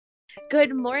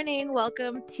Good morning.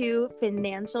 Welcome to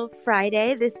Financial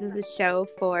Friday. This is the show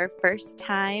for first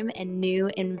time and new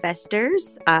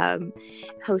investors,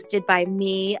 hosted by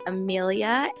me,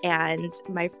 Amelia, and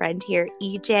my friend here,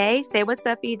 EJ. Say what's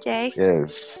up, EJ.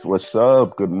 Yes. What's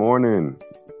up? Good morning.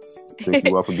 Thank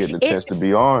you all for getting a chance It to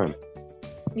be on.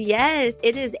 Yes,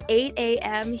 it is 8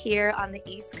 a.m. here on the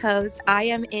East Coast. I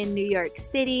am in New York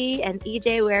City, and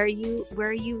EJ, where are you? Where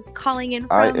are you calling in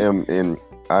I from? am in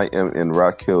I am in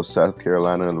Rock Hill, South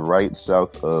Carolina, right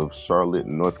south of Charlotte,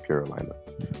 North Carolina.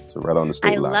 So right on the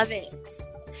I state line. love it.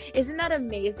 Isn't that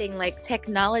amazing? Like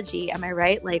technology, am I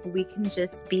right? Like we can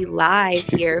just be live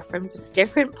here from just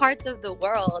different parts of the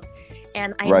world.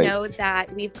 And I Right. know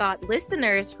that we've got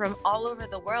listeners from all over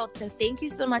the world. So thank you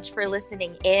so much for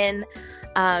listening in.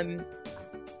 Um,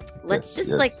 let's Yes,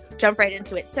 just like yes. jump right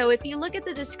into it. So if you look at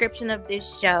the description of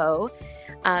this show,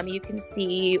 you can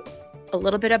see a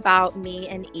little bit about me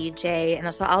and EJ.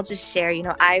 And so I'll just share,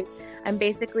 I'm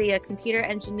basically a computer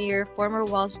engineer, former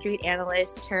Wall Street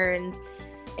analyst turned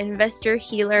investor,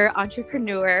 healer,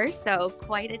 entrepreneur. So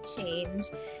quite a change.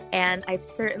 And I've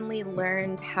certainly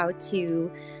learned how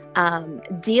to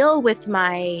deal with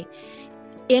my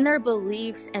inner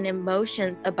beliefs and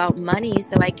emotions about money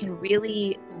so I can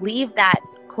really leave that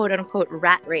quote unquote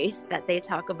rat race that they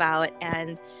talk about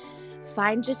and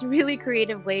find just really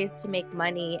creative ways to make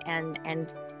money and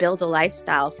build a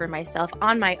lifestyle for myself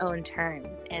on my own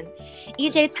terms. And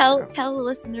EJ, tell Yeah. tell the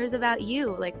listeners about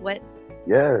you. Like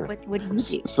Yeah. what do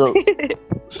you So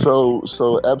do?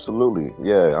 so absolutely.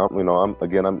 Yeah, I'm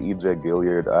EJ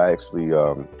Gilliard.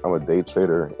 I'm a day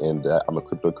trader and I'm a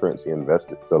cryptocurrency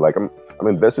investor. So like I'm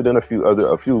invested in a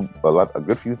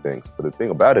good few things. But the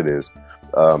thing about it is,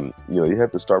 you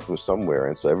have to start from somewhere.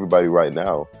 And so everybody right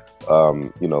now,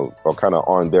 are kind of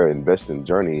on their investing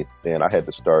journey. And I had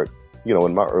to start,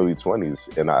 in my early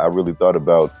 20s. And I really thought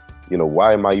about,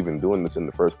 why am I even doing this in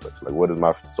the first place? Like, what is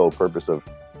my sole purpose of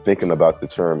thinking about the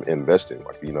term investing?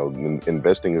 Like,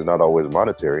 investing is not always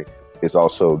monetary. It's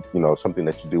also, something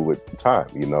that you do with time,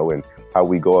 and how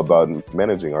we go about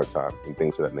managing our time and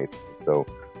things of that nature. So,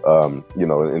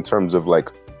 in terms of like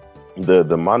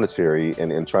the monetary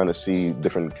and trying to see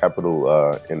different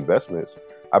capital investments,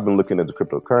 I've been looking at the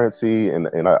cryptocurrency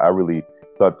and I really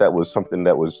thought that was something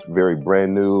that was very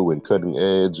brand new and cutting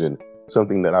edge and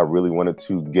something that I really wanted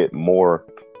to get more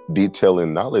detail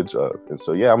and knowledge of. And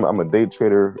so, yeah, I'm a day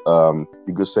trader.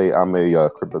 You could say I'm a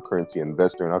cryptocurrency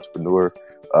investor and entrepreneur.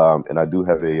 And I do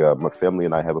have my family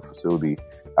and I have a facility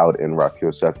out in Rock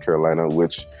Hill, South Carolina,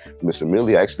 which Miss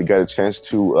Amelia actually got a chance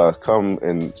to come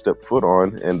and step foot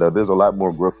on. And there's a lot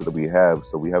more growth that we have.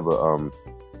 So we have a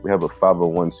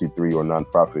 501c3 or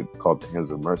nonprofit called the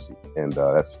Hands of Mercy, and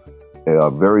that's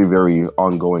a very, very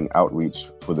ongoing outreach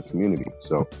for the community.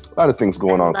 So a lot of things I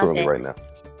going on love currently it. right now.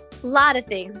 A lot of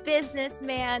things: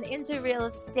 businessman, into real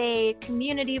estate,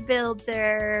 community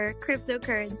builder,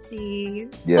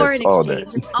 cryptocurrency, Yes, foreign all day,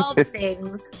 exchange, just all the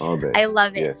things. all day. I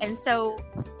love it. Yes. And so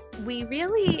we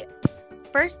really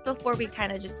first, before we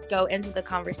kind of just go into the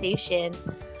conversation,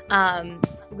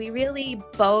 we really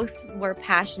both were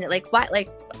passionate. Like why, like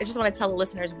I just want to tell the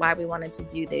listeners why we wanted to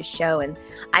do this show. And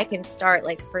I can start,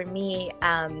 like for me,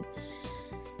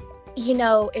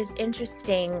 is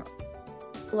interesting.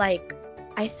 Like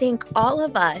I think all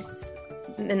of us,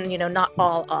 and not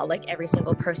all like every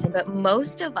single person, but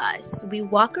most of us, we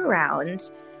walk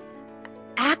around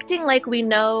acting like we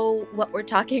know what we're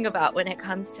talking about when it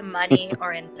comes to money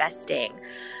or investing.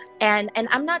 And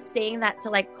I'm not saying that to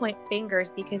like point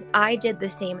fingers, because I did the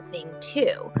same thing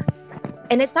too.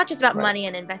 And it's not just about Right. money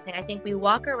and investing. I think we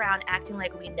walk around acting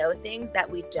like we know things that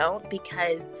we don't,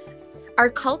 because our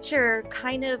culture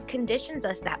kind of conditions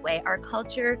us that way. Our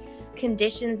culture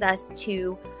conditions us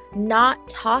to not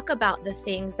talk about the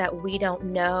things that we don't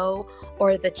know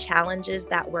or the challenges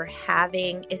that we're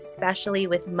having, especially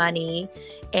with money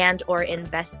and or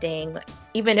investing.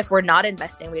 Even if we're not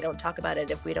investing, we don't talk about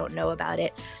it if we don't know about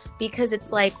it, because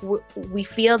it's like we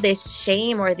feel this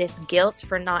shame or this guilt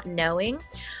for not knowing.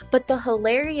 But the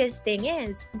hilarious thing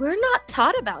is, we're not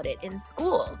taught about it in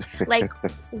school. Like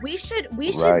we should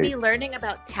Right. be learning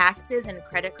about taxes and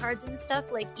credit cards and stuff,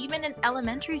 like even in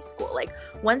elementary school. Like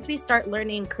once we start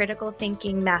learning critical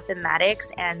thinking,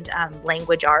 mathematics, and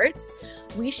language arts,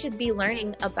 we should be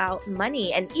learning about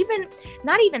money. And even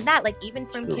not even that, like even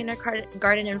from True.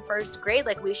 kindergarten and first grade,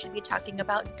 like we should be talking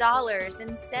about dollars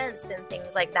and cents and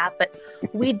things like that. But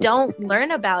we don't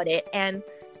learn about it. And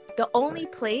the only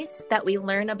place that we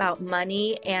learn about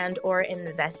money and or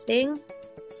investing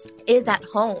is at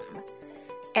home.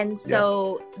 And Yeah.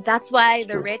 so that's why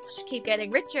the True. rich keep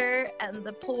getting richer and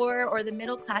the poor or the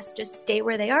middle class just stay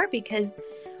where they are, because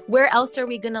where else are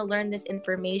we going to learn this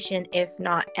information if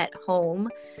not at home?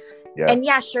 Yeah. And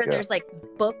yeah, sure, there's like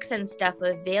books and stuff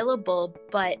available,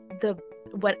 but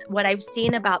what I've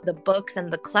seen about the books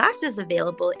and the classes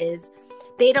available is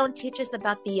they don't teach us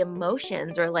about the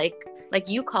emotions, or like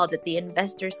you called it, the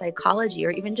investor psychology,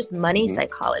 or even just money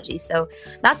psychology. So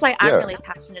that's why I'm really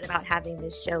passionate about having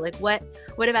this show. Like, what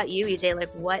about you, EJ? Like,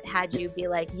 what had you be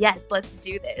like, yes, let's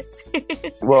do this?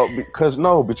 Well,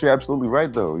 but you're absolutely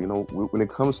right, though. You know, when it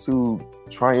comes to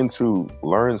trying to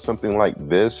learn something like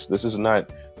this is not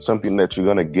something that you're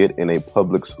going to get in a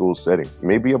public school setting.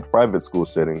 Maybe a private school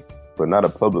setting, but not a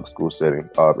public school setting,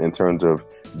 in terms of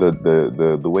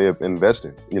the way of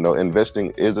investing. You know,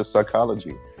 investing is a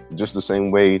psychology, just the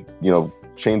same way, you know,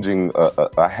 changing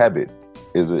a habit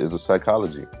is a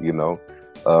psychology. You know,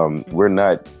 we're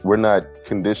not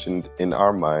conditioned in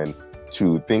our mind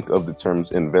to think of the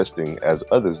terms investing as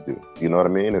others do. You know what I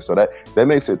mean? And so that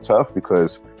makes it tough,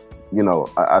 because, you know,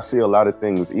 I see a lot of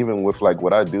things, even with like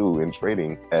what I do in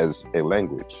trading, as a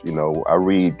language. You know, I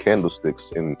read candlesticks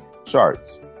and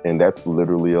charts, and that's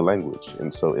literally a language.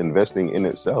 And so investing in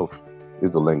itself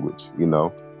is a language, you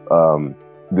know.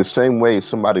 The same way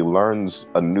somebody learns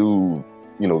a new,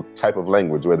 you know, type of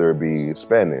language, whether it be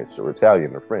Spanish or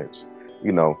Italian or French,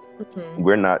 you know,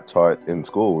 we're not taught in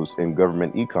schools, in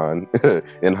government econ,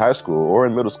 in high school or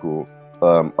in middle school,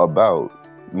 about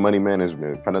money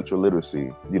management, financial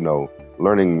literacy, you know,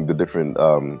 learning the different,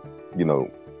 you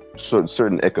know,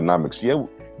 certain economics. Yeah,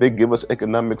 they give us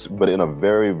economics, but in a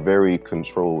very, very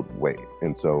controlled way.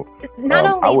 And so not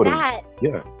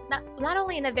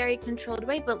only in a very controlled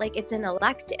way, but like it's an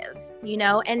elective, you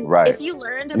know, and if you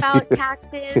learned about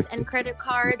taxes and credit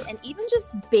cards and even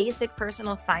just basic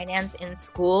personal finance in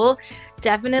school,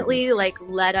 definitely like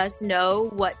let us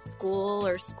know what school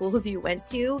or schools you went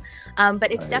to.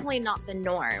 But it's definitely not the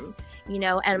norm. You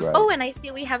know, and and I see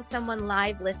we have someone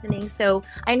live listening. So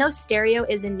I know Stereo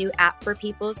is a new app for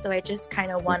people. So I just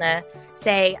kind of want to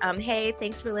say, hey,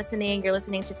 thanks for listening. You're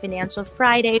listening to Financial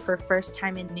Friday for first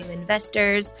time and new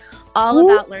investors, all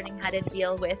about learning how to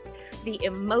deal with the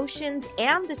emotions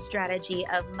and the strategy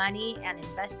of money and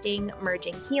investing,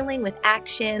 merging healing with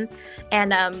action.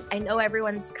 And I know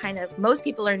most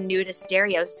people are new to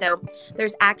Stereo. So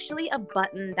there's actually a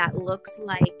button that looks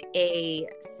like a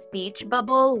speech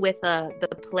bubble with the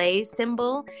play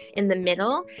symbol in the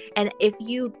middle. And if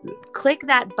you click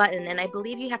that button, and I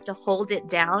believe you have to hold it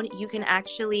down, you can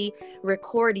actually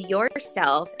record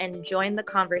yourself and join the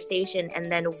conversation.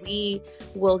 And then we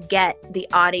will get the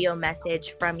audio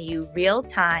message from you real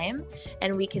time,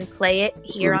 and we can play it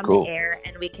here on the air,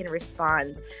 and we can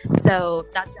respond. So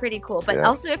that's pretty cool. But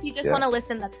also, if you just want to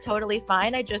listen, that's totally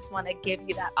fine. I just want to give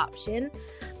you that option.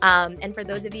 And for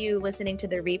those of you listening to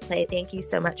the replay, thank you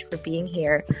so much for being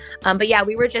here. But yeah,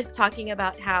 we were just talking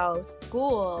about how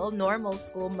normal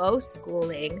school, most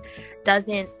schooling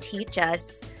doesn't teach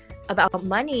us about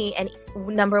money. And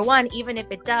number one, even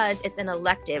if it does, it's an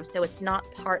elective. So it's not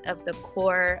part of the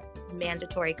core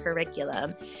mandatory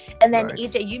curriculum. And then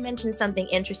EJ, you mentioned something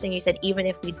interesting. You said even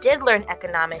if we did learn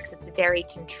economics, it's very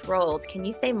controlled. Can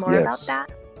you say more about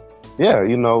that? Yeah,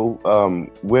 you know,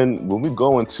 when we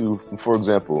go into, for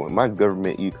example, my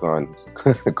government econ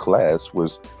class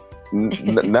was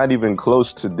not even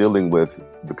close to dealing with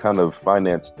the kind of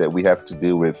finance that we have to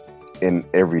deal with in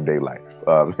everyday life.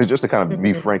 Just to kind of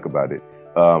be frank about it,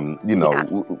 you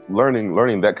know,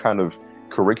 learning that kind of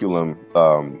curriculum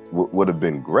would have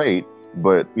been great,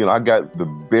 but you know, I got the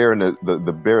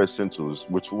bare essentials,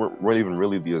 which weren't even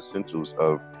really the essentials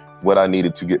of what I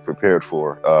needed to get prepared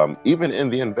for, even in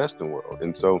the investing world.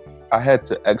 And so I had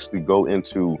to actually go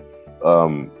into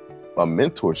a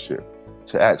mentorship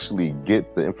to actually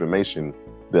get the information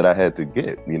that I had to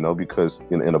get, you know, because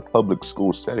in a public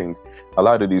school setting, a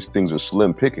lot of these things are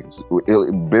slim pickings.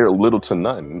 It bear little to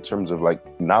none in terms of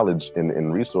like knowledge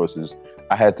and resources.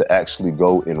 I had to actually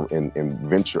go and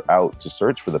venture out to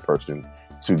search for the person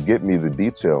to get me the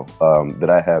detail that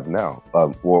I have now,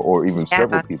 or even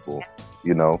several people,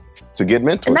 you know, to get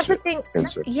mentorship. And that's the thing.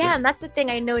 And that's the thing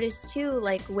I noticed too,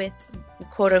 like with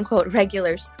quote unquote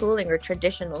regular schooling or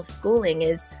traditional schooling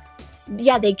is,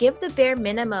 they give the bare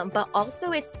minimum, but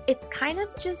also it's kind of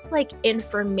just like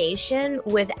information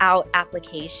without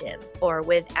application or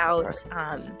without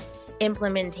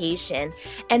implementation.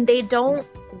 And they don't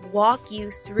walk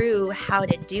you through how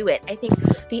to do it. I think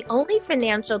the only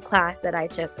financial class that I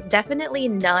took, definitely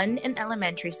none in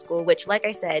elementary school, which, like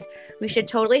I said, we should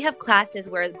totally have classes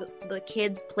where the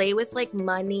kids play with like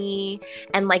money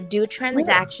and like do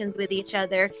transactions with each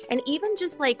other, and even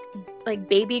just like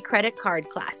baby credit card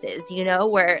classes, you know,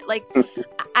 where like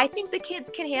I think the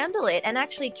kids can handle it. And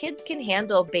actually kids can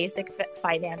handle basic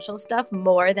financial stuff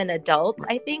more than adults,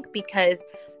 I think, because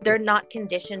they're not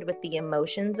conditioned with the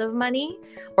emotions of money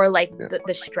or like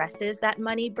the stresses that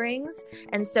money brings.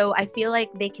 And so I feel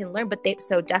like they can learn, but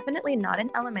so definitely not in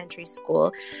elementary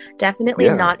school, definitely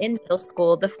not in middle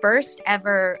school. The first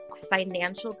ever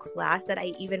financial class that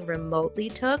I even remotely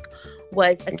took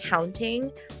was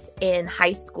accounting in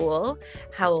high school.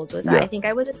 How old was I? I think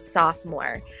I was a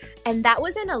sophomore, and that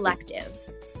was an elective.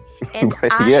 And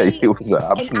it was an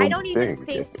optional and I don't even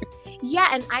thing. think,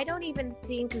 and I don't even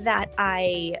think that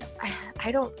I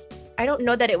don't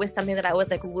know that it was something that I was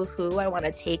like, woohoo, I want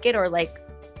to take it, or like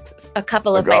a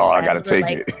couple of my friends I gotta take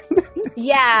like,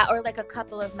 it. or like a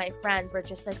couple of my friends were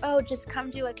just like, oh, just come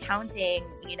do accounting,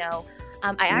 you know.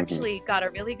 I actually got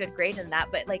a really good grade in that,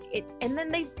 but like it, and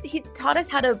then he taught us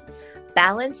how to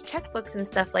balance checkbooks and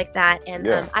stuff like that. And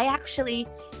I actually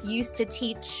used to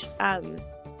teach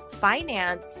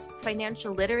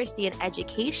financial literacy and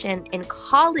education in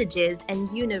colleges and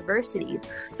universities.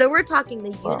 So we're talking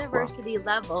the university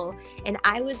level, and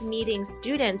I was meeting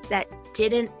students that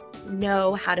didn't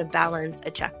know how to balance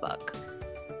a checkbook.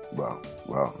 Wow.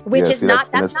 Which is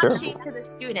that's not shame to the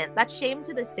student. That's shame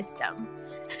to the system.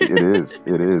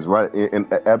 It is right,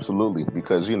 and absolutely,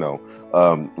 because you know,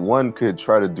 one could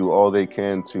try to do all they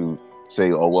can to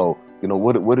say, oh well, you know,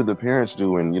 what did the parents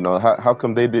do, and you know, how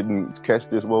come they didn't catch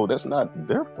this? Well, that's not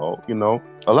their fault, you know.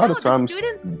 A lot of times,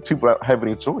 people don't have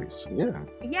any choice. Well,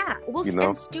 you know?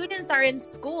 And students are in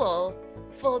school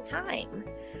full time.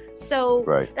 So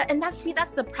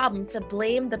that's the problem, to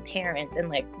blame the parents, and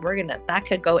like that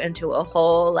could go into a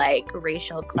whole like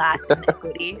racial class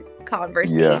inequity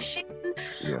conversation,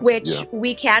 which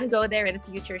we can go there in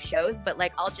future shows, but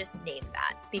like I'll just name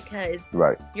that, because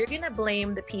you're gonna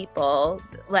blame the people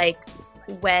like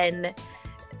when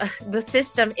the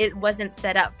system, it wasn't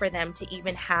set up for them to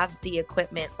even have the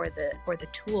equipment or the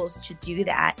tools to do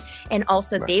that, and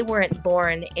also they weren't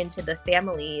born into the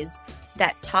families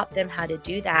that taught them how to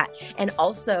do that. And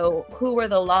also, who were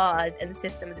the laws and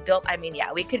systems built? I mean,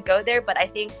 we could go there, but I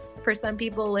think for some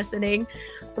people listening,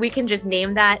 we can just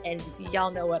name that, and y'all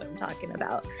know what I'm talking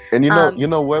about. And you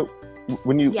know what?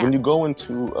 When you go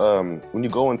into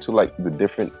like the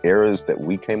different eras that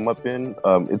we came up in,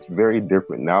 it's very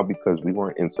different now, because we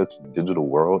weren't in such a digital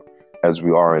world as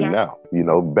we are in now. You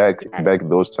know, back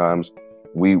those times,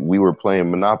 we were playing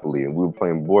Monopoly, and we were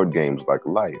playing board games like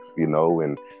Life, you know,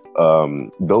 and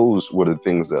those were the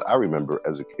things that I remember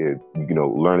as a kid, you know,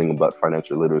 learning about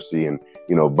financial literacy, and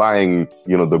you know, buying,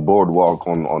 you know, the boardwalk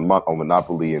on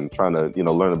Monopoly, and trying to, you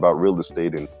know, learn about real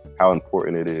estate and how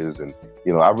important it is. And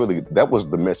you know, that was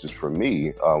the message for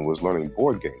me, was learning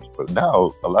board games. But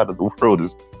now a lot of the world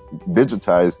is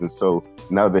digitized, and so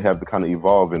now they have to kind of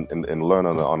evolve and learn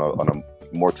on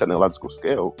a more technological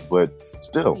scale. But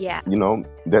still, you know,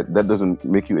 that doesn't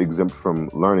make you exempt from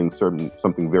learning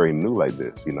something very new like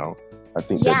this. You know, I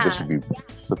think that this should be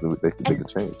something that they could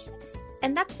change.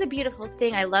 And that's the beautiful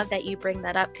thing. I love that you bring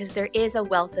that up, because there is a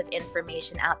wealth of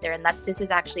information out there, and that this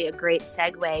is actually a great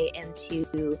segue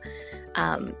into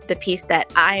the piece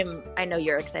that I know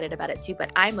you're excited about it too,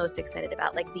 but I'm most excited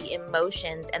about, like the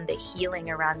emotions and the healing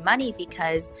around money.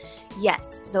 Because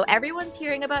so everyone's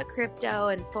hearing about crypto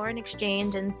and foreign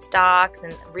exchange and stocks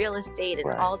and real estate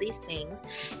and all these things.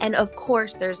 And of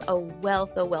course, there's a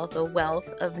wealth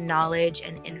of knowledge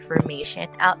and information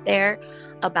out there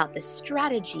about the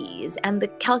strategies and the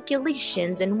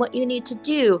calculations and what you need to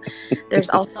do. There's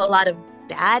also a lot of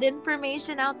bad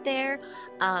information out there.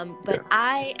 But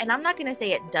I'm not going to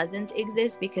say it doesn't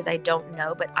exist, because I don't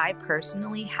know, but I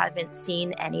personally haven't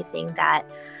seen anything that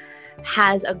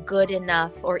has a good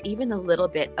enough or even a little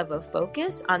bit of a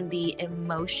focus on the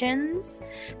emotions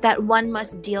that one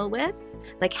must deal with,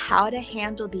 like how to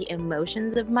handle the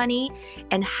emotions of money,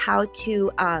 and how to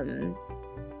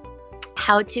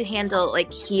handle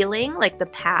like healing, like the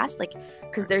past, like,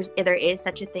 because there is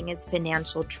such a thing as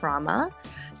financial trauma.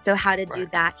 So how to do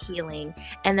that healing.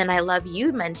 And then I love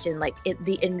you mentioned like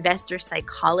the investor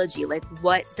psychology, like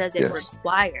what does it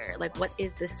require? Like what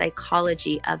is the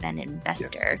psychology of an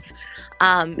investor?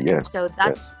 And so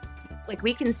that's like,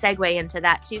 we can segue into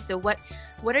that too. So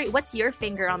what's your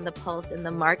finger on the pulse in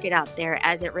the market out there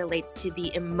as it relates to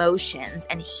the emotions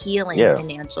and healing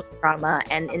financial trauma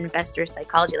and investor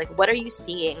psychology? Like what are you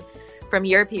seeing from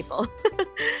your people?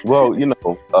 Well,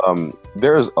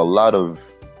 there's a lot of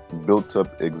built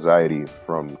up anxiety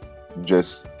from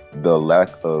just the lack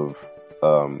of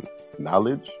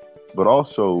knowledge, but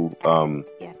also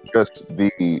just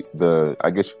the I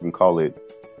guess you can call it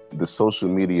the social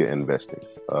media investing.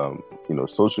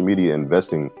 Social media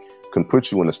investing can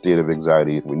put you in a state of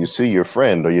anxiety when you see your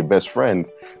friend or your best friend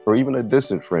or even a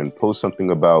distant friend post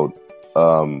something about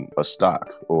a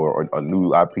stock or a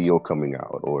new IPO coming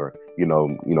out, or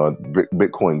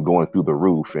Bitcoin going through the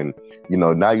roof, and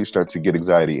now you start to get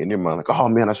anxiety in your mind, like, oh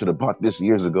man, I should have bought this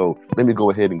years ago. Let me go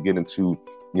ahead and get into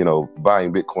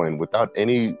buying Bitcoin without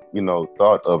any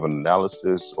thought of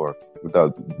analysis or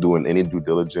without doing any due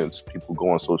diligence. People go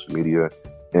on social media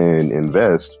and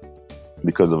invest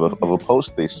because of a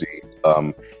post they see,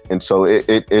 and so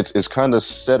it's kind of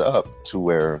set up to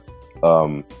where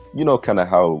kind of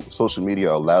how social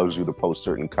media allows you to post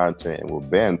certain content and will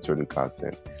ban certain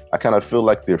content. I kind of feel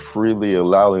like they're freely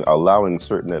allowing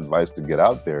certain advice to get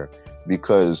out there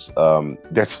because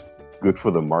that's good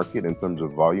for the market in terms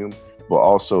of volume, but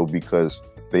also because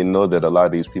they know that a lot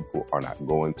of these people are not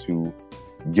going to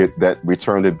get that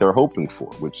return that they're hoping for,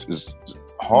 which is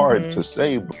hard to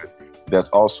say, but that's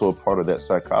also a part of that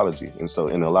psychology. And so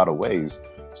in a lot of ways,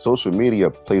 social media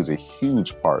plays a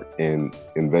huge part in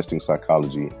investing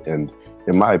psychology. And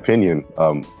in my opinion,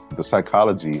 the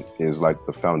psychology is like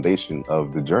the foundation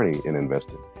of the journey in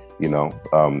investing.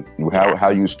 How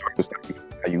you start is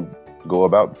how you go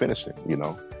about finishing,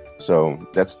 So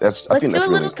that's I think that's a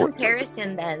really little important.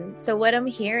 Comparison then. So what I'm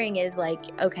hearing is like,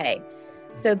 okay,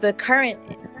 so the current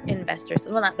investors,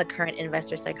 well, not the current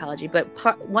investor psychology, but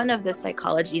one of the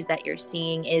psychologies that you're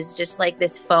seeing is just like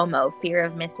this FOMO, fear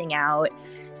of missing out,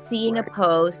 seeing a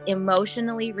post,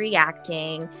 emotionally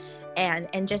reacting,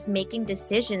 and just making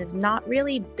decisions not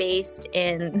really based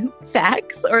in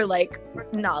facts or like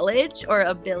knowledge or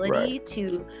ability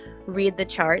to read the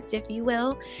charts, if you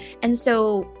will. And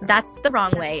so that's the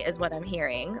wrong way is what I'm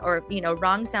hearing, or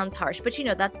wrong sounds harsh, but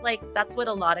that's what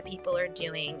a lot of people are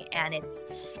doing, and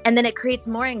then it creates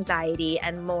more anxiety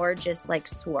and more just like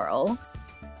swirl.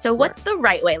 So what's the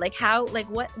right way? Like how, like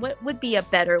what would be a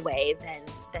better way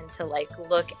than to like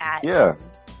look at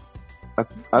I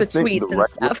think tweets and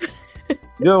stuff?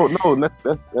 No,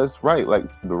 that's right. Like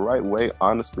the right way,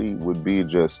 honestly, would be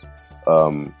just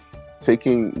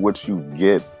taking what you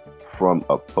get from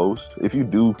a post. If you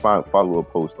do follow a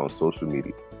post on social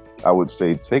media, I would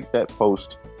say take that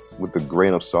post with a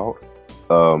grain of salt,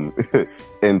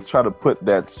 and try to put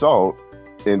that salt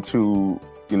into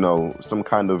some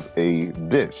kind of a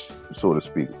dish, so to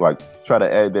speak. Like try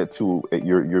to add that to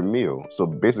your meal. So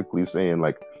basically saying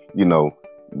like,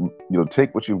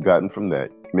 take what you've gotten from that,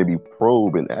 maybe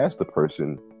probe and ask the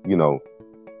person,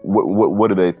 what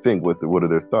do they think? What are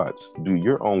their thoughts? Do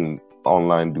your own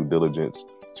online due diligence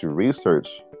to research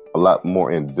a lot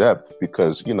more in depth,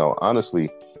 because honestly,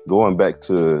 going back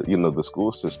to the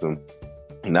school system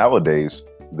nowadays,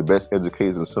 the best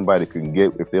education somebody can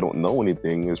get if they don't know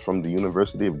anything is from the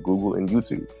University of Google and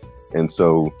YouTube. And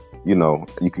so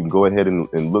you can go ahead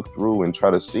and look through and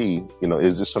try to see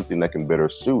is this something that can better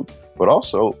suit. But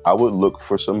also I would look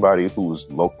for somebody who's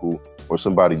local or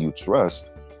somebody you trust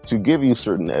to give you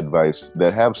certain advice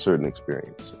that have certain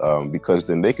experience, because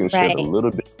then they can shed a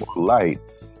little bit more light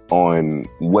on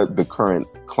what the current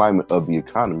climate of the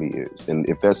economy is. And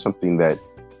if that's something that,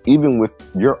 even with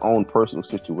your own personal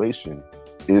situation,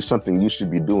 is something you should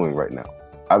be doing right now.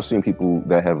 I've seen people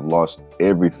that have lost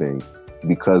everything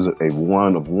because of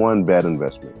one bad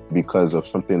investment, because of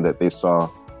something that they saw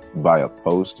by a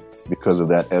post, because of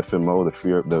that FMO,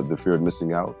 the fear of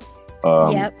missing out.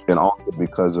 And also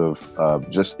because of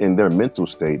just in their mental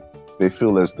state, they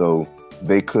feel as though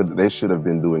they should have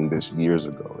been doing this years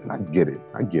ago. And I get it,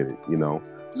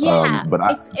 Yeah, but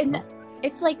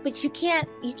it's like, but you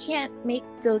can't make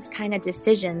those kind of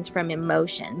decisions from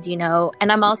emotions,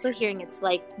 And I'm also hearing it's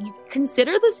like you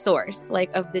consider the source,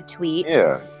 like of the tweet.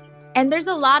 Yeah. And there's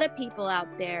a lot of people out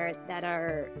there that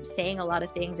are saying a lot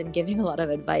of things and giving a lot of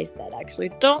advice that actually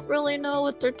don't really know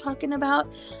what they're talking about.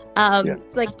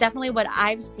 It's like definitely what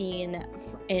I've seen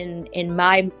in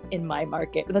my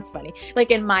market. That's funny.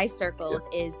 Like in my circles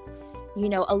is,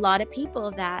 a lot of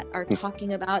people that are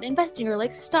talking about investing or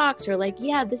like stocks or like,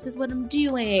 yeah, this is what I'm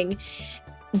doing.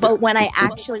 But when I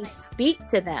actually speak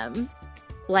to them,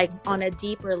 like on a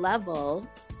deeper level,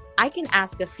 I can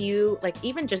ask a few, like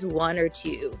even just one or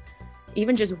two,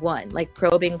 even just one like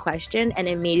probing question, and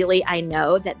immediately I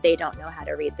know that they don't know how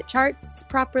to read the charts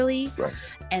properly,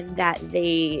 and that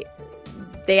they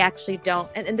they actually don't,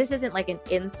 and this isn't like an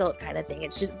insult kind of thing.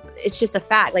 It's just a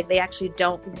fact. Like, they actually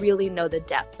don't really know the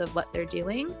depth of what they're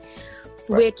doing,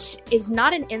 right. Which is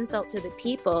not an insult to the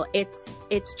people. It's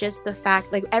just the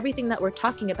fact, like everything that we're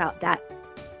talking about, that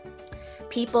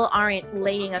people aren't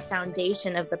laying a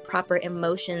foundation of the proper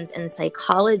emotions and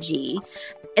psychology,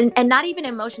 and not even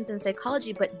emotions and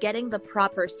psychology, but getting the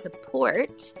proper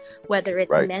support, whether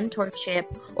it's right. mentorship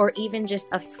or even just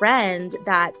a friend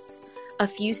that's a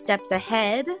few steps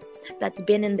ahead, that's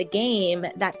been in the game,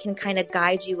 that can kind of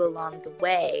guide you along the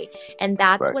way. And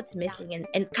that's right. what's missing.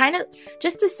 And kind of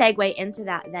just to segue into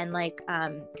that then, like,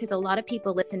 because a lot of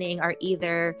people listening are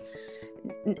either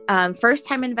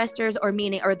first-time investors, or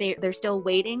they're still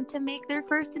waiting to make their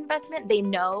first investment. They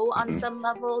know on some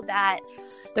level that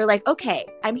they're like, okay,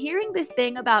 I'm hearing this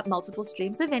thing about multiple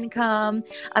streams of income.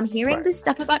 I'm hearing right. this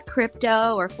stuff about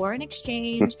crypto or foreign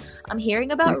exchange. I'm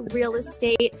hearing about real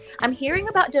estate. I'm hearing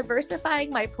about diversifying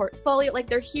my portfolio. Like,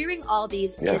 they're hearing all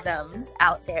these isms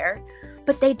out there,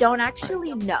 but they don't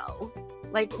actually know.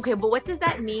 Like, okay, but what does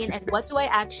that mean? And what do I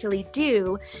actually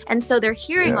do? And so they're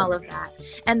hearing all of that,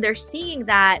 and they're seeing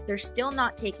that they're still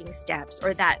not taking steps,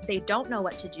 or that they don't know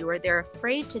what to do, or they're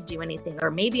afraid to do anything,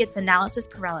 or maybe it's analysis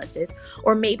paralysis,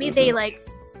 or maybe they like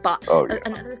bought.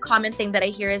 Another common thing that I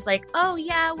hear is like, oh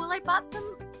yeah, well, I bought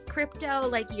some crypto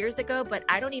like years ago, but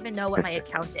I don't even know what my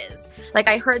account is. Like,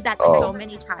 I heard that so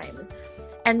many times.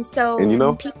 And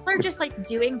so people are just like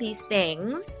doing these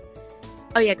things.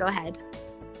 Oh yeah, go ahead.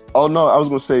 Oh, no, I was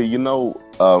going to say,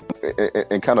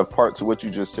 and kind of part to what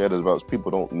you just said about people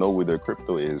don't know where their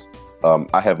crypto is.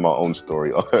 I have my own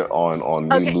story on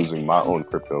me losing my own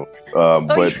crypto.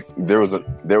 But there was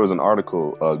an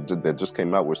article that just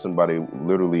came out where somebody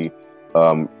literally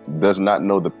does not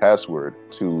know the password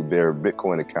to their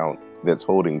Bitcoin account that's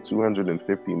holding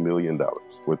 $250 million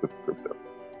worth of crypto.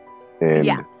 And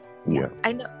yeah.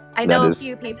 I know a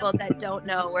few people that don't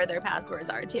know where their passwords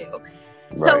are too.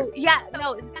 So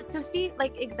so see,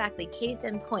 like, exactly, case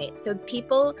in point. So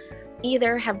people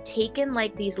either have taken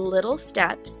like these little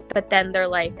steps, but then they're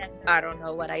like, I don't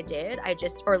know what I did.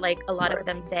 Or like a lot of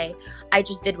them say, I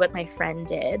just did what my friend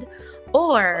did.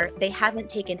 Or they haven't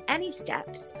taken any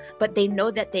steps, but they know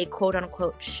that they quote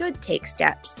unquote should take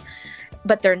steps,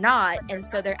 but they're not. And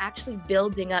so they're actually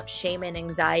building up shame and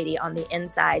anxiety on the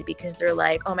inside, because they're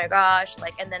like, oh my gosh,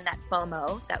 like, and then that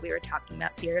FOMO that we were talking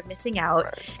about, fear of missing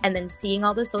out, and then seeing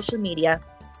all the social media.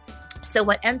 So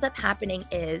what ends up happening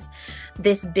is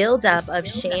this buildup of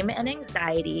shame and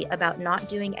anxiety about not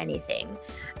doing anything.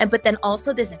 But then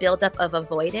also this buildup of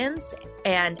avoidance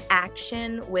and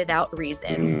action without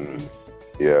reason.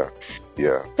 Yeah.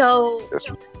 So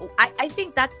I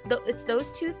think it's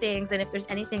those two things. And if there's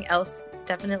anything else,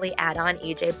 definitely add on,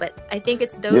 EJ. But I think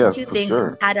it's those two things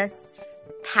that had us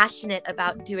passionate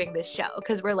about doing this show,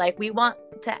 because we're like, we want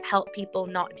to help people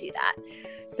not do that.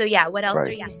 So yeah, what else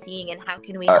are you seeing, and how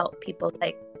can we help people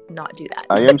like not do that?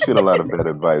 I am seeing a lot of bad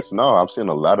advice. No, I'm seeing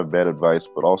a lot of bad advice,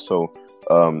 but also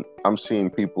I'm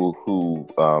seeing people who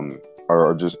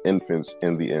are just infants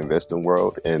in the investing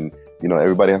world, and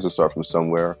everybody has to start from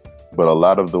somewhere. But a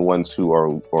lot of the ones who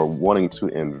are wanting to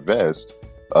invest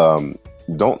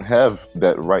don't have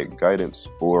that right guidance,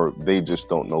 or they just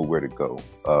don't know where to go.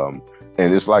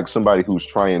 And it's like somebody who's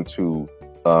trying to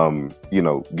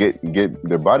get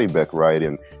their body back right,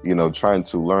 and trying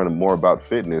to learn more about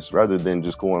fitness, rather than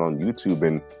just going on YouTube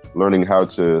and learning how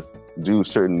to do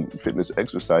certain fitness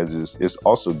exercises. It's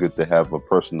also good to have a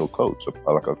personal coach,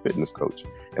 like a fitness coach.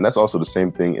 And that's also the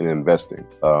same thing in investing.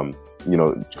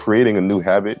 Creating a new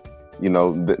habit,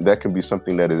 that can be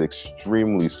something that is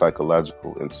extremely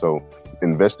psychological. And so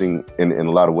investing in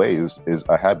a lot of ways is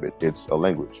a habit. It's a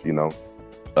language,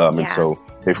 And so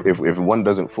if one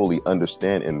doesn't fully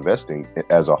understand investing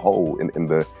as a whole, in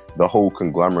the whole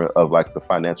conglomerate of like the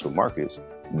financial markets,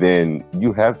 then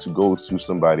you have to go to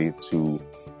somebody to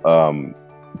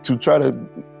try to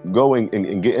go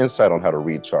and get insight on how to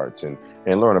read charts and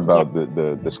learn about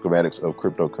the schematics of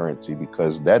cryptocurrency,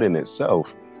 because that in itself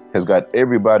has got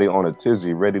everybody on a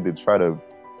tizzy ready to try to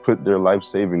put their life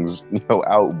savings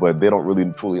out, but they don't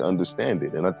really fully understand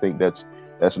it. And I think that's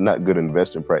not good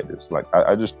investing practice. Like,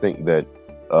 I just think that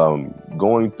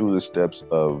going through the steps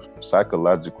of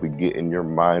psychologically getting your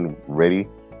mind ready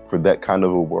for that kind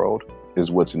of a world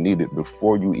is what's needed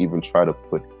before you even try to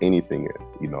put anything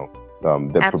in.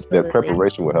 That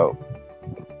preparation will help.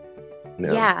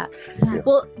 Yeah.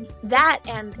 Well, that,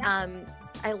 and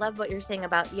I love what you're saying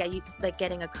about you like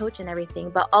getting a coach and everything,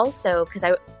 but also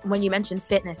because when you mentioned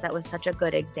fitness, that was such a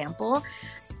good example.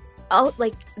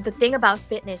 Like the thing about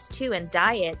fitness too, and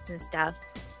diets and stuff,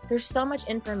 there's so much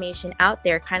information out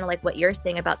there, kind of like what you're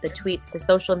saying about the tweets, the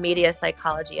social media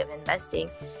psychology of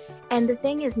investing. And the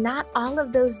thing is, not all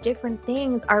of those different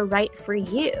things are right for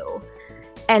you.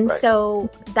 And so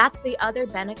that's the other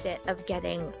benefit of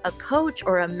getting a coach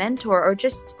or a mentor or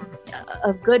just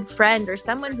a good friend or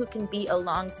someone who can be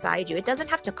alongside you. It doesn't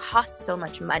have to cost so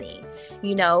much money,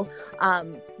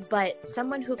 but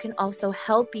someone who can also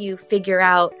help you figure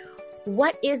out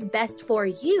what is best for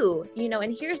you,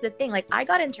 and here's the thing, like I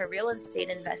got into real estate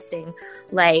investing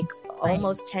like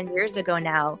almost 10 years ago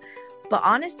now. But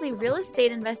honestly, real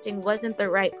estate investing wasn't the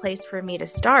right place for me to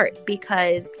start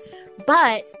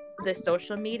but the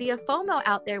social media FOMO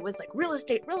out there was like real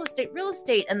estate.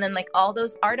 And then like all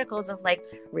those articles of like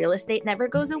real estate never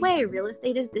goes away. Real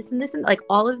estate is this and this and like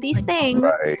all of these things.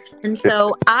 Right. And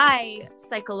so I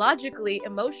psychologically,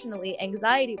 emotionally,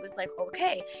 anxiety was like,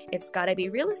 okay, it's got to be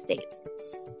real estate.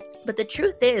 But the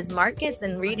truth is markets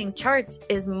and reading charts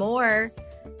is more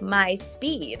my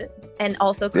speed, and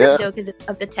also crypto because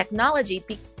of the technology,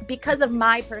 because of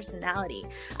my personality.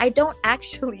 I don't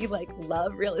actually like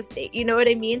love real estate, you know what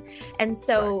I mean? And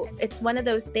so it's one of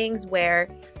those things where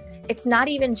it's not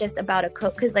even just about a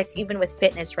coach, because like even with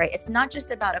fitness, right? It's not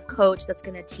just about a coach that's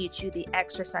going to teach you the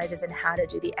exercises and how to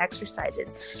do the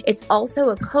exercises. It's also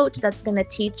a coach that's going to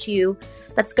teach you,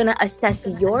 that's going to assess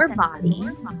your body,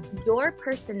 your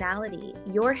personality,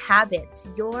 your habits,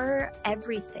 your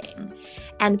everything,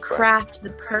 and craft the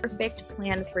perfect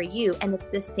plan for you. And it's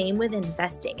the same with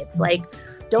investing. It's like,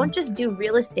 don't just do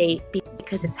real estate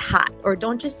because it's hot, or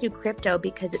don't just do crypto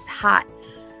because it's hot.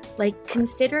 Like,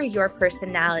 consider your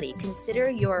personality, consider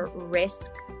your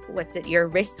risk. What's it? Your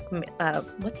risk.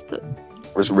 What's the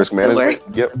risk management?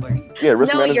 Yep. Yeah,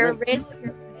 risk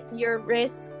management. Your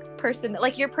risk person,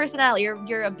 like your personality,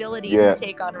 your ability to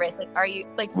take on risk. Like, are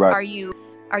you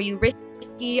are you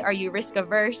risky? Are you risk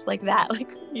averse? Like that?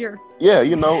 Like you're. Yeah,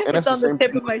 and it's on the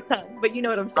tip of my tongue, but you know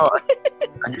what I'm saying.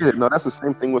 I get it. No, that's the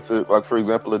same thing with like for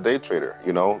example, a day trader.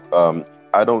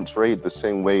 I don't trade the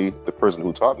same way the person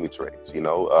who taught me trades.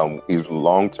 He's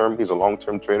long-term. He's a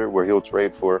long-term trader where he'll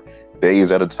trade for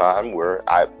days at a time, where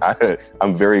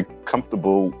I'm very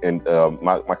comfortable, and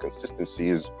my consistency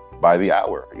is by the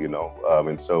hour,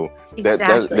 and so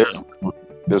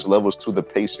there's levels to the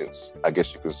patience, I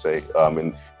guess you could say.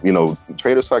 And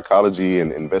trader psychology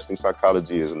and investing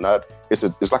psychology is not,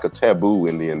 it's like a taboo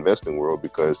in the investing world,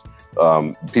 because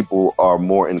people are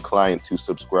more inclined to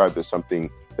subscribe to something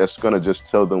that's going to just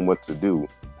tell them what to do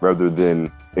rather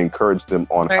than encourage them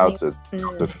on how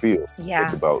to feel.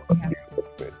 Yeah. About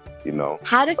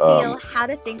how to feel, how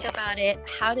to think about it,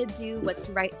 how to do what's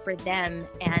right for them.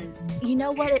 And you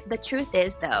know what the truth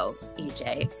is though,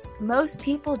 EJ, most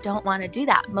people don't want to do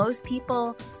that. Most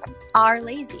people are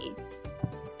lazy.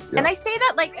 Yeah. And I say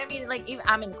that even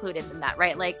I'm included in that,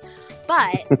 right? Like,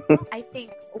 but I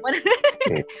think one of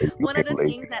the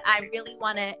things that I really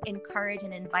want to encourage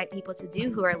and invite people to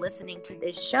do who are listening to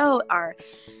this show are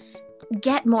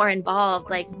get more involved,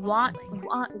 like want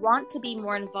to be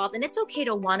more involved. And it's okay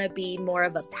to want to be more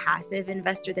of a passive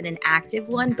investor than an active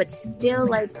one, but still,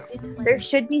 like, there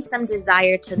should be some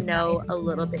desire to know a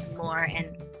little bit more.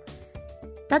 And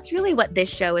that's really what this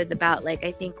show is about. Like,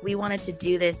 I think we wanted to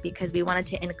do this because we wanted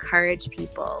to encourage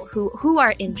people who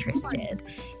are interested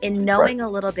in knowing a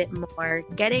little bit more,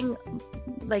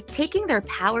 taking their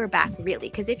power back, really.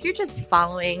 Because if you're just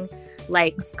following,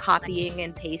 like, copying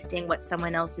and pasting what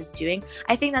someone else is doing,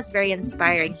 I think that's very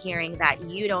inspiring, hearing that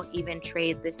you don't even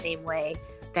trade the same way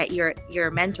that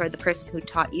your mentor, the person who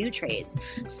taught you, trades.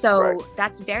 So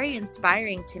that's very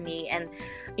inspiring to me. And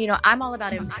I'm all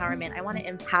about empowerment. I want to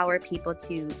empower people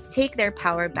to take their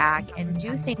power back and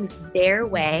do things their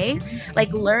way,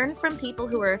 like learn from people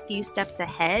who are a few steps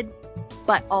ahead,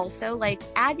 but also like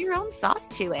add your own sauce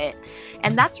to it.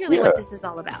 And that's really what this is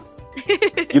all about.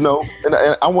 And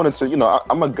I wanted to,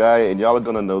 I'm a guy, and y'all are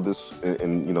going to know this,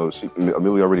 and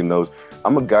Amelia already knows,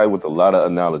 I'm a guy with a lot of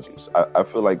analogies. I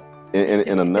feel like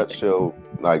in a nutshell,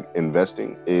 like,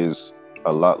 investing is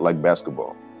a lot like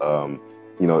basketball.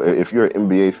 If you're an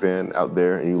NBA fan out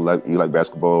there and you like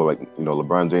basketball, like,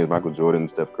 LeBron James, Michael Jordan,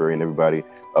 Steph Curry, and everybody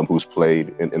who's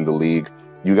played in the league,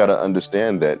 you got to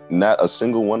understand that not a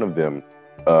single one of them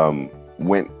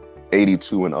went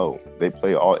 82-0. They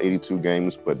play all 82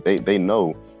 games, but they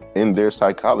know in their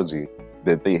psychology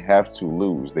that they have to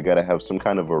lose. They got to have some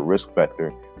kind of a risk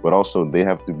factor, but also they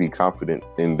have to be confident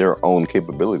in their own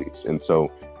capabilities. And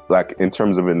so, like, in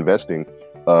terms of investing,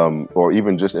 or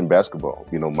even just in basketball,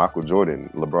 Michael Jordan,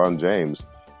 LeBron James,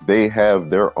 they have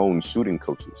their own shooting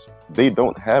coaches. They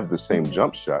don't have the same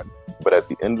jump shot, but at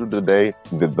the end of the day,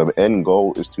 the end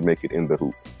goal is to make it in the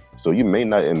hoop. So you may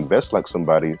not invest like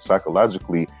somebody.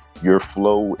 Psychologically, your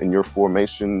flow and your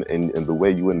formation and the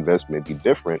way you invest may be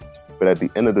different. But at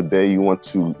the end of the day, you want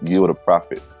to yield a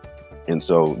profit. And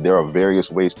so there are various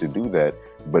ways to do that,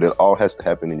 but it all has to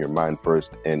happen in your mind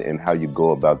first and how you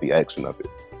go about the action of it.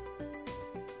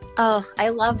 Oh, I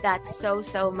love that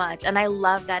so much. And I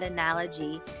love that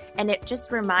analogy. And it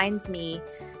just reminds me,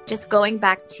 just going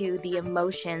back to the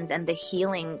emotions and the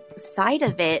healing side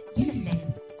of it,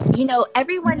 you know,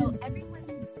 everyone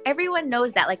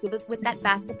knows that, like with that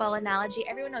basketball analogy,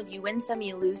 everyone knows you win some,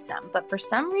 you lose some. But for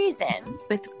some reason,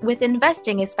 with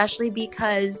investing, especially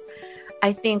because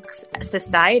I think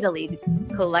societally,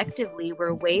 collectively,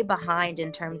 we're way behind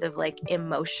in terms of like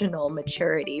emotional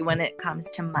maturity when it comes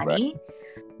to money. Right.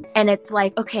 And it's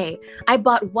like, okay, I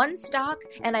bought one stock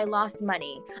and I lost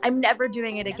money. I'm never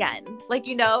doing it again. Like,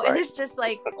 you know, right. And it's just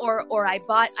like, or I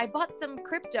bought some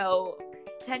crypto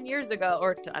 10 years ago,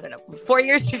 or I don't know, 4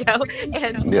 years ago.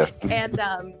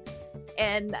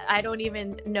 And I don't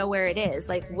even know where it is.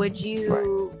 Like, would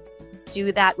you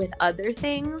do that with other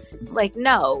things? Like,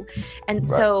 no. And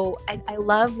so I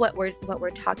love what we're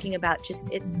talking about. Just,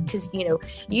 it's because, you know,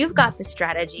 you've got the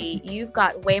strategy, you've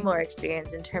got way more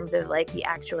experience in terms of like the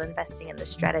actual investing and the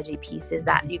strategy pieces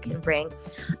that you can bring.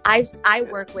 I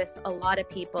work with a lot of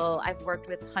people. I've worked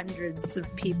with hundreds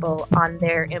of people on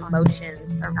their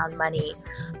emotions around money,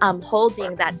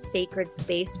 holding that sacred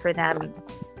space for them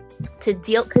to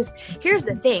deal. Because here's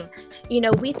the thing, you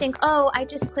know, we think, oh, I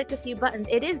just click a few buttons.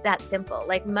 It is that simple.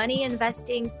 Like, money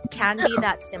investing can be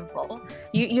that simple.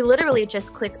 You literally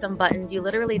just click some buttons, you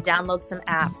literally download some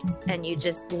apps, and you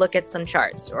just look at some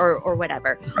charts or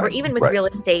whatever. Or even with real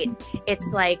estate,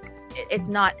 it's like, it's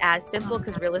not as simple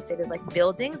because real estate is like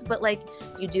buildings, but like,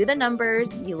 you do the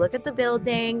numbers, you look at the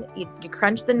building, you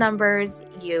crunch the numbers,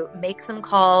 you make some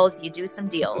calls, you do some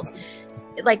deals.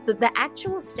 Like, the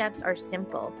actual steps are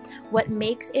simple. What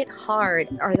makes it hard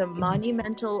are the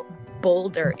monumental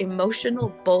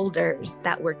emotional boulders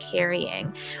that we're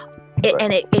carrying.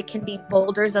 And it can be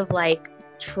boulders of like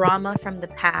trauma from the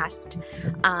past,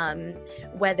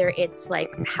 whether it's like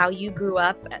how you grew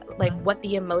up, like what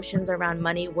the emotions around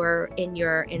money were in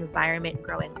your environment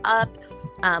growing up,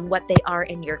 what they are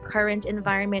in your current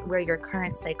environment, where your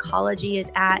current psychology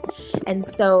is at. And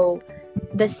so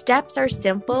the steps are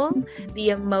simple, the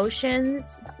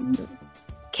emotions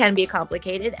can be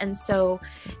complicated. And so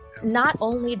not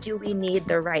only do we need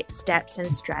the right steps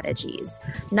and strategies,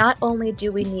 not only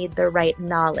do we need the right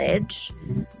knowledge,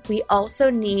 we also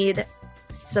need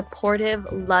supportive,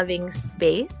 loving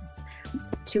space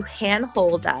to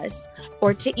handhold us,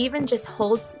 or to even just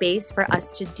hold space for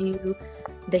us to do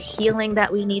the healing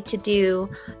that we need to do,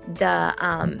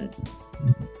 the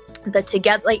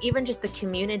together, like even just the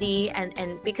community, and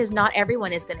because not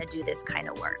everyone is going to do this kind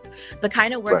of work. The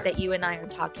kind of work that you and I are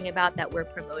talking about, that we're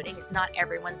promoting, not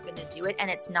everyone's going to do it,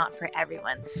 and it's not for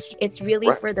everyone. It's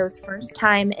really for those first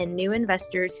time and new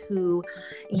investors who,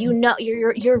 you know,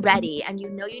 you're ready, and you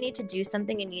know you need to do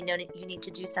something, and you know you need to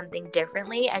do something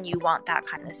differently, and you want that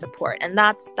kind of support. And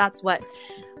that's what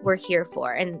we're here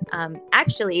for. And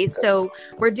actually, so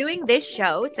we're doing this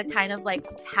show to kind of like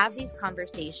have these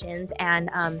conversations.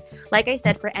 And like I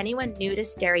said, for anyone new to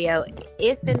Stereo,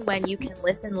 if and when you can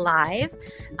listen live,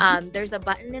 there's a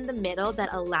button in the middle that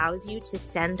allows you to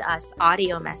send us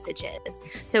audio messages.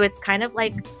 So it's kind of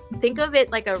like, think of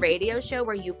it like a radio show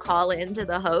where you call into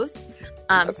the hosts.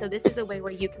 So this is a way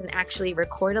where you can actually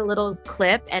record a little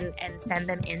clip and send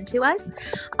them in to us.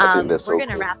 We're going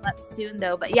to wrap up soon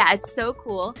though, but yeah, it's so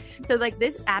cool. So like,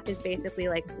 this app is basically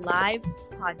like live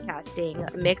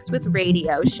podcasting mixed with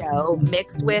radio show,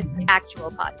 mixed with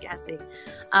actual podcasting.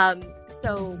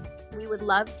 So we would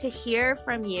love to hear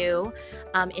from you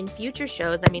in future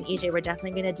shows. I mean, EJ, we're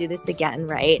definitely going to do this again,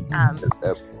 right?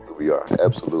 Absolutely, we are.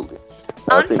 Absolutely.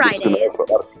 On Fridays.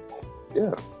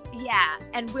 Yeah. Yeah,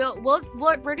 and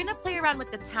we're gonna play around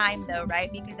with the time though,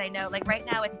 right? Because I know, like right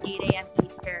now it's 8 a.m.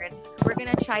 Eastern. We're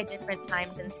gonna try different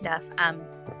times and stuff.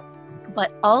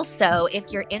 But also,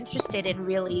 if you're interested in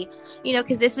really, you know,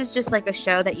 because this is just like a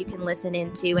show that you can listen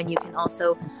into and you can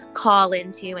also call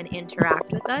into and interact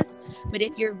with us. But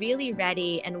if you're really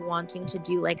ready and wanting to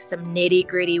do like some nitty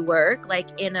gritty work,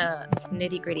 like in a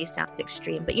nitty gritty sounds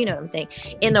extreme, but you know what I'm saying,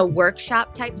 in a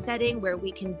workshop type setting where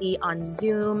we can be on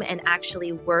Zoom and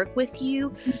actually work with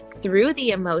you through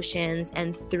the emotions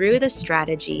and through the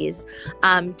strategies,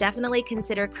 definitely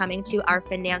consider coming to our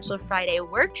Financial Friday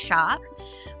workshop,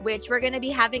 which we're going to be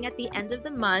having at the end of the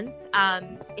month.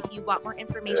 If you want more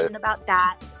information about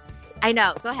that, I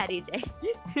know. Go ahead, EJ.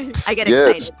 I get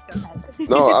Yes. excited. Go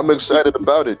No, ahead. I'm excited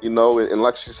about it. And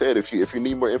like she said, if you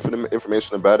need more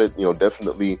information about it,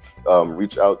 definitely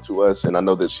reach out to us. And I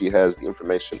know that she has the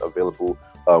information available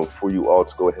for you all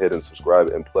to go ahead and subscribe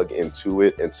and plug into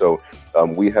it. And so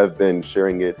we have been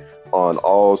sharing it on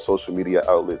all social media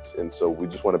outlets. And so we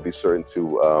just want to be certain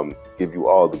to give you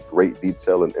all the great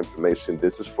detail and information.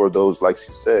 This is for those, like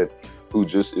she said, who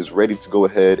just is ready to go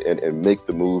ahead and make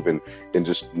the move and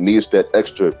just needs that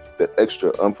extra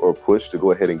umph or push to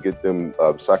go ahead and get them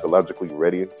psychologically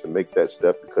ready to make that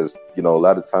step. Because, a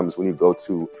lot of times when you go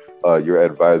to your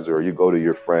advisor or you go to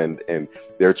your friend and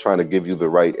they're trying to give you the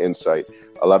right insight,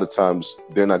 a lot of times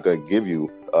they're not going to give you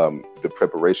the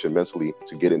preparation mentally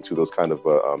to get into those kind of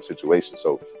situations.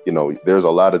 So, there's a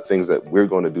lot of things that we're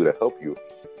going to do to help you,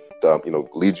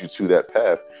 lead you to that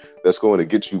path that's going to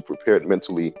get you prepared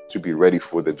mentally to be ready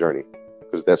for the journey,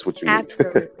 because that's what you need.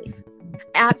 Absolutely.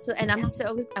 Absolutely. And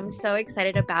I'm so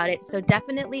excited about it. So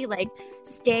definitely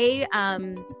stay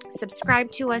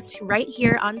subscribe to us right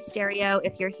here on Stereo.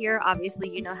 If you're here, obviously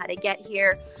you know how to get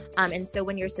here. And so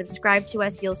when you're subscribed to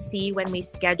us, you'll see when we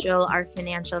schedule our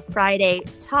Financial Friday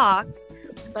talks.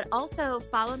 But also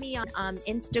follow me on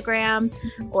Instagram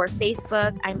or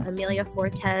Facebook. I'm Amelia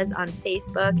Fortes on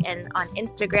Facebook, and on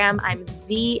Instagram, I'm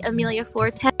the Amelia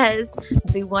Fortes,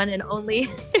 the one and only.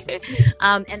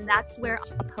 And that's where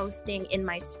I'm posting in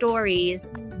my stories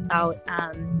about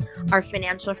our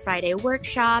Financial Friday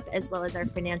workshop, as well as our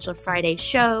Financial Friday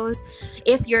shows.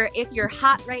 If you're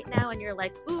hot right now and you're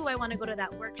like, ooh, I want to go to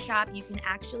that workshop, you can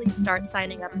actually start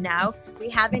signing up now. We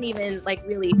haven't even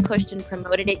really pushed and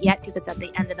promoted it yet because it's at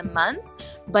the end of the month.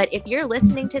 But if you're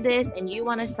listening to this and you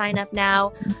want to sign up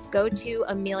now, go to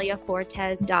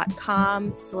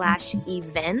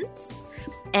ameliafortes.com/events,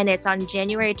 and it's on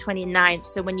January 29th.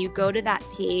 So when you go to that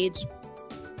page,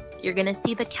 you're going to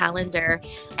see the calendar.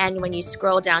 And when you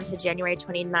scroll down to January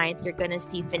 29th, you're going to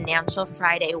see Financial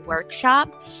Friday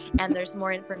Workshop. And there's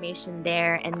more information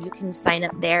there, and you can sign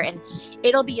up there. And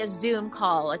it'll be a Zoom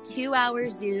call, a 2-hour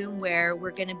Zoom, where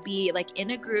we're going to be in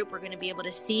a group. We're going to be able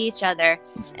to see each other,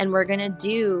 and we're going to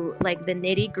do the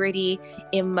nitty gritty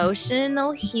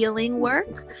emotional healing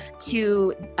work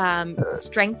to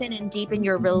strengthen and deepen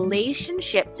your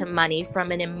relationship to money from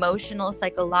an emotional,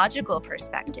 psychological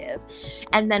perspective.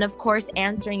 And then, of course,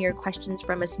 answering your questions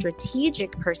from a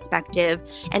strategic perspective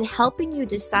and helping you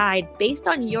decide, based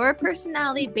on your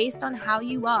personality, based on how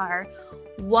you are,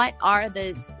 what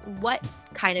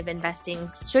kind of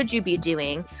investing should you be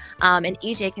doing. And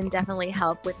EJ can definitely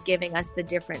help with giving us the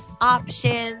different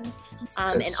options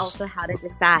and also how to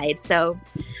decide. So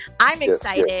I'm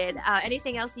excited. Yes.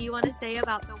 Anything else you want to say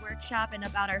about the workshop and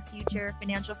about our future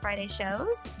Financial Friday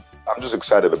shows? I'm just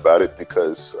excited about it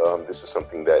because this is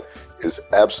something that is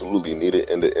absolutely needed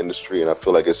in the industry. And I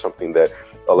feel like it's something that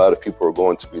a lot of people are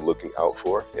going to be looking out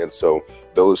for. And so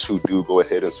those who do go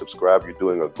ahead and subscribe, you're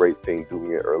doing a great thing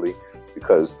doing it early,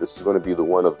 because this is going to be the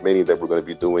one of many that we're going to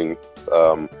be doing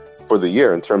for the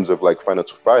year in terms of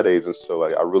Financial Fridays. And so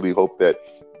I really hope that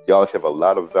y'all have a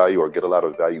lot of value or get a lot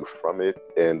of value from it.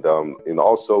 And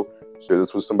also share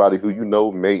this with somebody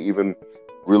who may even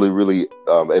really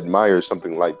admire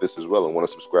something like this as well and want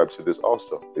to subscribe to this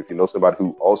also. If you know somebody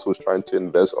who also is trying to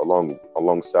invest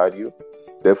alongside you,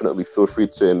 definitely feel free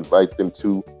to invite them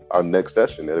to our next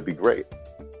session. That'd be great.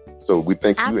 So we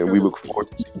thank you. Absolutely. And we look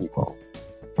forward to seeing you all.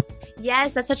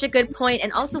 Yes, that's such a good point.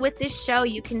 And also with this show,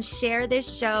 you can share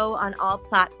this show on all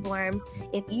platforms.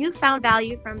 If you found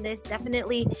value from this,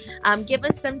 definitely give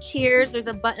us some cheers. There's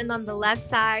a button on the left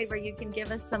side where you can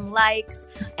give us some likes.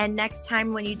 And next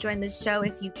time when you join the show,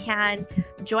 if you can,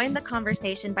 join the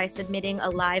conversation by submitting a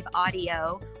live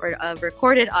audio or a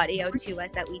recorded audio to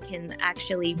us that we can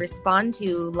actually respond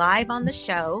to live on the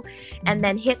show. And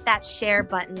then hit that share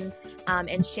button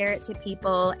and share it to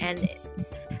people. And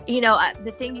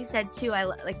the thing you said too,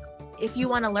 if you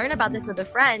want to learn about this with a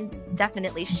friend,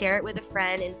 definitely share it with a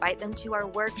friend, invite them to our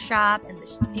workshop and the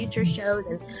future shows.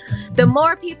 And the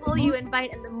more people you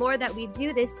invite and the more that we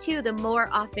do this too, the more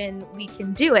often we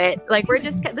can do it.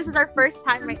 This is our first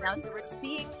time right now. So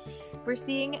we're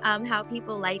seeing how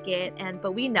people like it.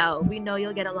 But we know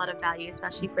you'll get a lot of value,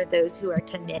 especially for those who are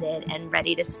committed and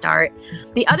ready to start.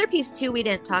 The other piece too, we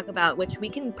didn't talk about, which we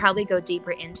can probably go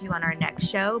deeper into on our next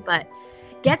show, but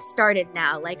get started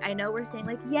now. I know we're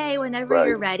saying yay whenever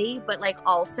you're ready, but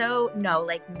also no,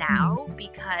 now,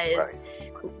 because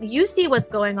you see what's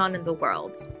going on in the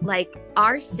world.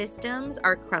 Our systems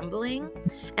are crumbling,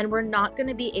 and we're not going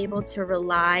to be able to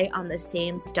rely on the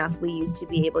same stuff we used to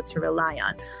be able to rely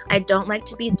on. I don't like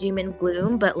to be doom and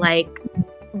gloom, but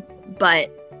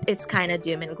it's kind of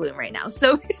doom and gloom right now.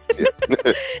 So,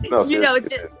 No, you know, seriously.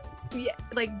 just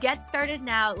like get started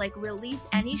now. Like release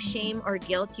any shame or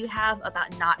guilt you have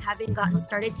about not having gotten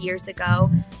started years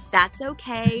ago. That's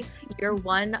okay. You're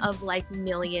one of like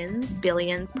millions,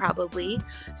 billions probably.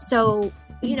 So,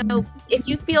 you know, if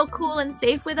you feel cool and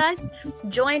safe with us,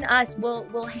 join us.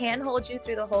 We'll handhold you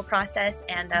through the whole process,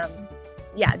 and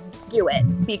yeah, do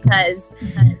it, because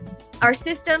our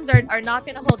systems are not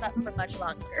going to hold up for much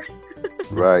longer.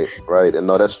 Right, right. And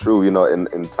no, that's true. You know,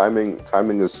 and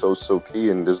timing is so key,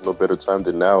 and there's no better time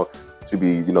than now to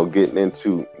be, you know, getting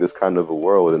into this kind of a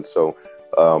world. And so,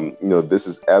 you know, this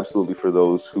is absolutely for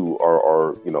those who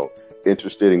are, you know,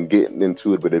 interested in getting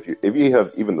into it. But if you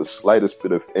have even the slightest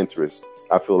bit of interest,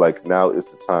 I feel like now is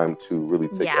the time to really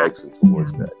take action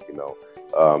towards that, you know.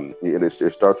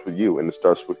 It starts with you, and it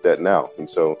starts with that now. And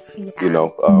so, you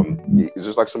know, it's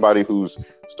just like somebody who's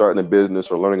starting a business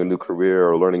or learning a new career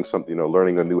or learning something, you know,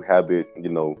 learning a new habit. You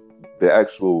know, the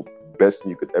actual best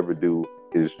thing you could ever do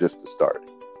is just to start,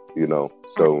 you know.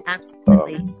 So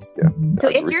absolutely. Yeah. So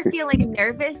if you're feeling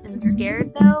nervous and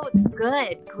scared though,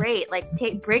 great. Like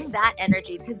bring that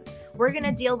energy, because we're going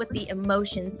to deal with the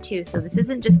emotions too. So this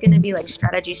isn't just going to be like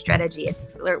strategy.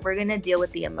 We're going to deal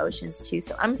with the emotions too.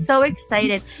 So I'm so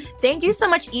excited. Thank you so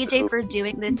much, EJ, for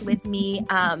doing this with me.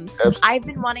 EJ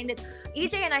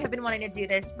and I have been wanting to do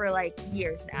this for like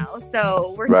years now.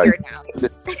 So we're here now.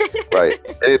 Right.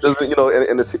 And it doesn't, you know,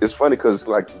 and it's funny because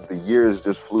like the years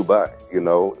just flew by, you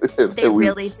know. They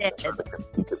really did.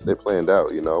 They planned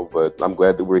out, you know, but I'm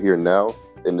glad that we're here now,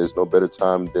 and there's no better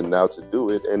time than now to do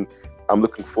it. And I'm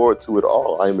looking forward to it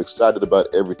all. I am excited about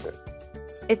everything.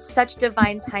 It's such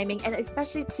divine timing, and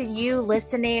especially to you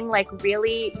listening, like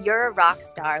really, you're a rock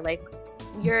star. Like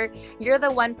you're the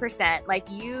 1%. Like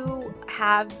you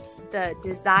have the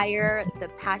desire, the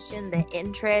passion, the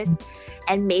interest,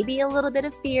 and maybe a little bit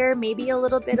of fear, maybe a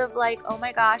little bit of like, oh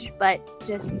my gosh, but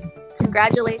just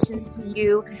congratulations to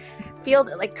you. Feel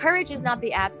like courage is not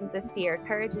the absence of fear.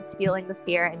 Courage is feeling the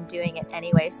fear and doing it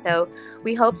anyway. So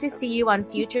we hope to see you on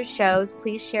future shows.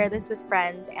 Please share this with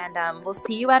friends, and we'll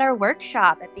see you at our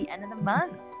workshop at the end of the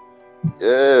month.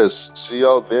 Yes. See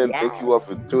y'all then. Yes. Thank you all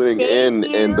for tuning in.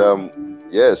 You. And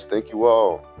yes, thank you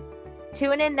all.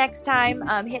 Tune in next time.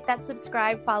 Hit that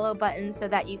subscribe, follow button so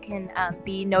that you can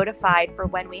be notified for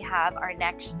when we have our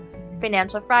next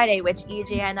Financial Friday, which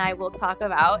EJ and I will talk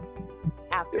about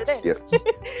after this. Yes.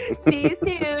 See you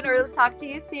soon, or talk to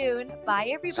you soon. Bye,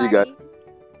 everybody. See you guys.